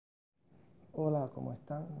Hola, ¿cómo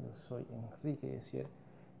están? Yo soy Enrique Esier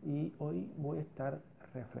y hoy voy a estar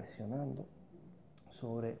reflexionando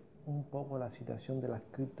sobre un poco la situación de las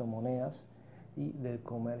criptomonedas y del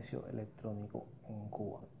comercio electrónico en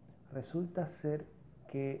Cuba. Resulta ser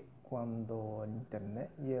que cuando el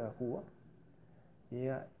Internet llega a Cuba,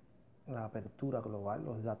 llega la apertura global,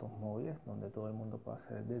 los datos móviles, donde todo el mundo puede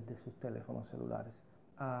acceder desde sus teléfonos celulares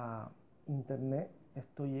a Internet.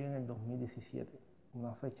 Esto llega en el 2017,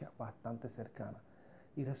 una fecha bastante cercana.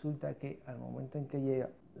 Y resulta que al momento en que llega,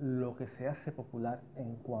 lo que se hace popular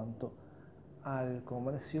en cuanto al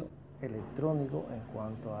comercio electrónico, en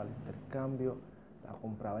cuanto al intercambio, la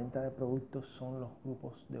compraventa de productos, son los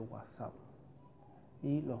grupos de WhatsApp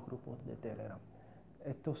y los grupos de Telegram.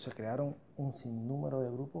 Estos se crearon un sinnúmero de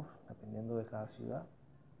grupos, dependiendo de cada ciudad.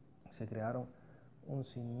 Se crearon un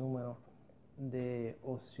sinnúmero de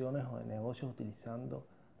opciones o de negocios utilizando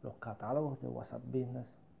los catálogos de WhatsApp Business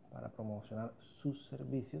para promocionar sus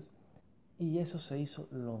servicios, y eso se hizo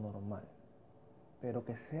lo normal. Pero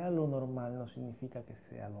que sea lo normal no significa que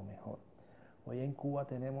sea lo mejor. Hoy en Cuba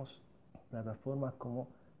tenemos plataformas como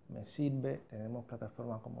Me Sirve, tenemos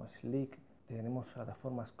plataformas como Slick, tenemos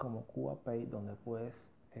plataformas como Cuba Pay, donde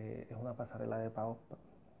es una pasarela de pago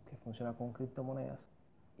que funciona con criptomonedas,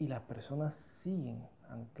 y las personas siguen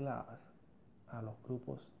ancladas a los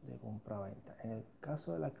grupos de compra-venta. En el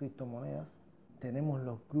caso de las criptomonedas, tenemos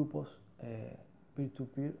los grupos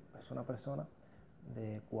peer-to-peer, persona a persona,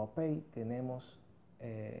 de Cuapay, tenemos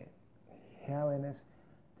Jóvenes,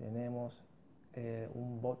 tenemos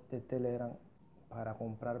un bot de Telegram para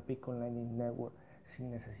comprar Bitcoin Lightning Network sin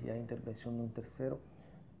necesidad de intervención de un tercero.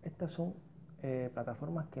 Estas son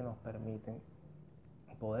plataformas que nos permiten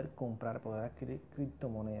poder comprar, poder adquirir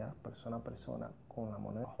criptomonedas persona a persona con la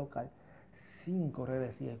moneda local sin correr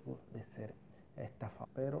el riesgo de ser estafado.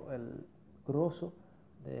 Pero el grosso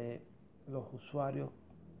de los usuarios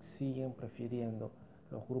siguen prefiriendo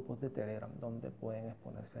los grupos de Telegram, donde pueden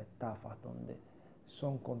exponerse a estafas, donde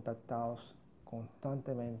son contactados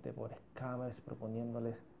constantemente por scammers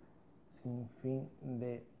proponiéndoles sin fin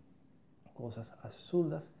de cosas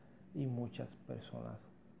absurdas, y muchas personas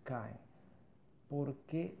caen. ¿Por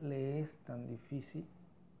qué le es tan difícil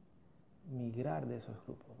migrar de esos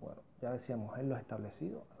grupos? Bueno, ya decíamos, es lo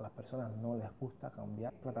establecido. A las personas no les gusta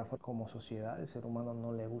cambiar. Plataforma como sociedad, el ser humano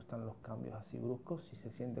no le gustan los cambios así bruscos. Si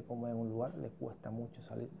se siente cómodo en un lugar, le cuesta mucho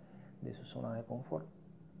salir de su zona de confort.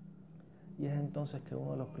 Y es entonces que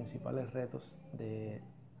uno de los principales retos del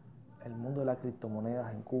mundo de las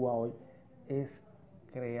criptomonedas en Cuba hoy es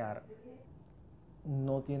crear.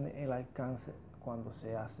 No tiene el alcance cuando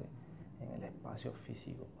se hace en el espacio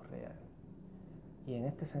físico real. Y en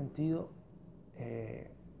este sentido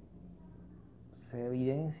se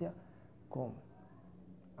evidencia con,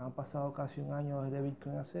 ha pasado casi un año desde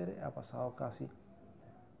Bitcoin hacer, ha pasado casi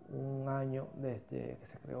un año desde que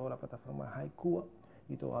se creó la plataforma High Cuba,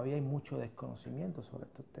 y todavía hay mucho desconocimiento sobre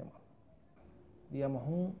estos temas. Digamos,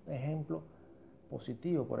 un ejemplo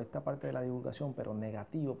positivo por esta parte de la divulgación, pero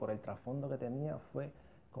negativo por el trasfondo que tenía, fue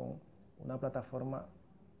con una plataforma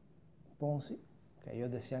Ponzi, que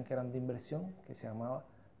ellos decían que eran de inversión, que se llamaba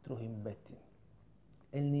Trust Investing.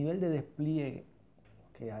 El nivel de despliegue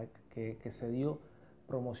que se dio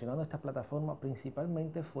promocionando esta plataforma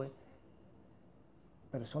principalmente fue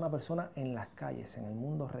persona a persona en las calles, en el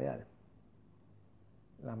mundo real.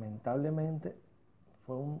 Lamentablemente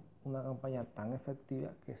fue una campaña tan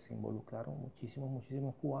efectiva que se involucraron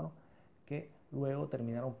muchísimos cubanos, que luego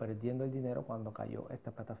terminaron perdiendo el dinero cuando cayó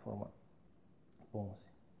esta plataforma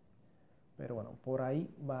Ponzi. Pero bueno, por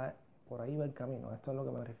ahí va el camino. Esto es a lo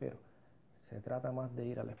que me refiero. Se trata más de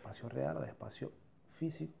ir al espacio real, al espacio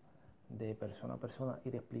físico, de persona a persona,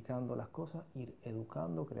 ir explicando las cosas, ir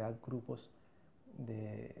educando, crear grupos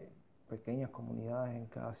de pequeñas comunidades en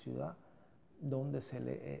cada ciudad, donde se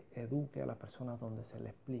le eduque a las personas, donde se le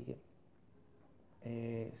explique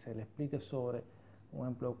sobre, un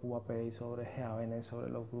ejemplo, CubaPay, sobre GABN, sobre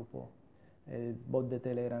los grupos, el bot de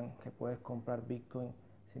Telegram, que puedes comprar Bitcoin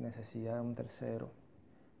sin necesidad de un tercero,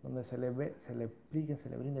 donde se le expliquen, se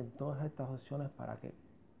le brinden todas estas opciones para que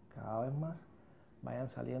cada vez más vayan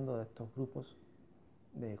saliendo de estos grupos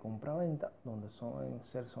de compra-venta, donde suelen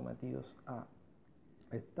ser sometidos a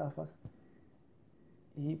estafas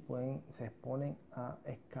y se exponen a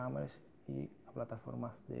scammers y a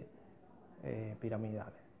plataformas de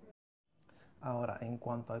piramidales. Ahora, en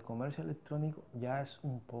cuanto al comercio electrónico, ya es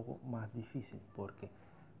un poco más difícil, porque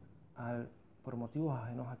por motivos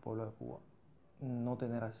ajenos al pueblo de Cuba, no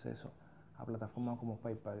tener acceso a plataformas como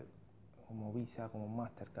PayPal, como Visa, como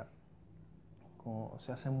Mastercard,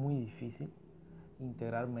 se hace muy difícil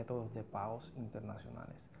integrar métodos de pagos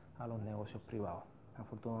internacionales. a los negocios privados.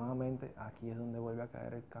 Afortunadamente, aquí es donde vuelve a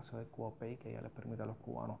caer el caso de Cuba, que ya les permite a los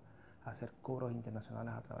cubanos hacer cobros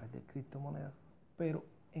internacionales a través de criptomonedas, pero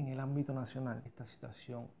en el ámbito nacional esta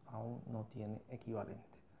situación aún no tiene equivalente.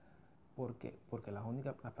 ¿Por qué? Porque las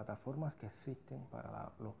plataformas que existen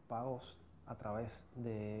para los pagos a través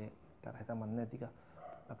de tarjeta magnética,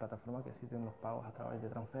 las plataformas que existen los pagos a través de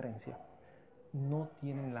transferencia, no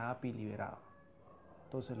tienen la API liberada.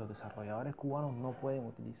 Entonces los desarrolladores cubanos no pueden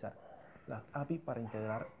utilizar las API para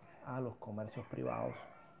integrar a los comercios privados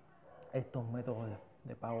estos métodos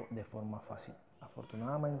de pago de forma fácil.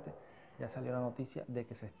 Afortunadamente ya salió la noticia de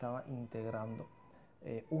que se estaba integrando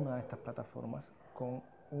una de estas plataformas con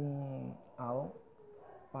un add-on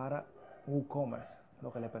para WooCommerce,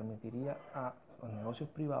 lo que le permitiría a los negocios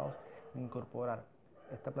privados incorporar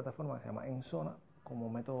esta plataforma que se llama Enzona como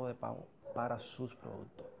método de pago para sus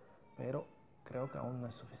productos. Pero creo que aún no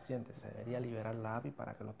es suficiente, se debería liberar la API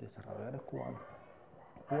para que los desarrolladores cubanos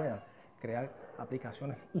puedan crear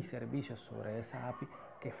aplicaciones y servicios sobre esa API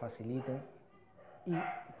que faciliten y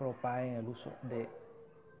propaguen el uso de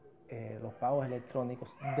los pagos electrónicos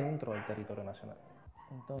dentro del territorio nacional.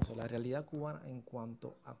 Entonces, la realidad cubana en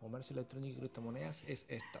cuanto a comercio electrónico y criptomonedas es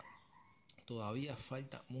esta. Todavía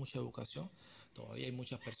falta mucha educación, todavía hay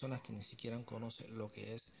muchas personas que ni siquiera conocen lo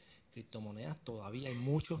que es criptomonedas, todavía hay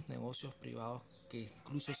muchos negocios privados que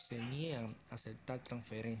incluso se niegan a aceptar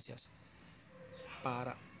transferencias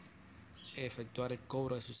para efectuar el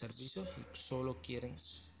cobro de sus servicios y solo quieren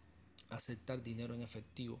aceptar dinero en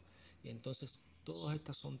efectivo. Y entonces todas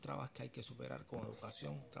estas son trabas que hay que superar con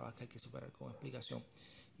educación, trabas que hay que superar con explicación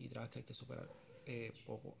y trabas que hay que superar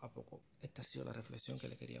poco a poco. Esta ha sido la reflexión que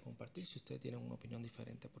le quería compartir. Si ustedes tienen una opinión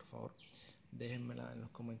diferente, por favor déjenmela en los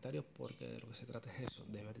comentarios, porque de lo que se trata es eso,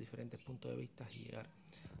 de ver diferentes puntos de vista y llegar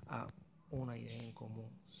a una idea en común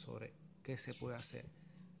sobre qué se puede hacer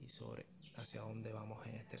y sobre hacia dónde vamos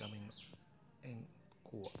en este camino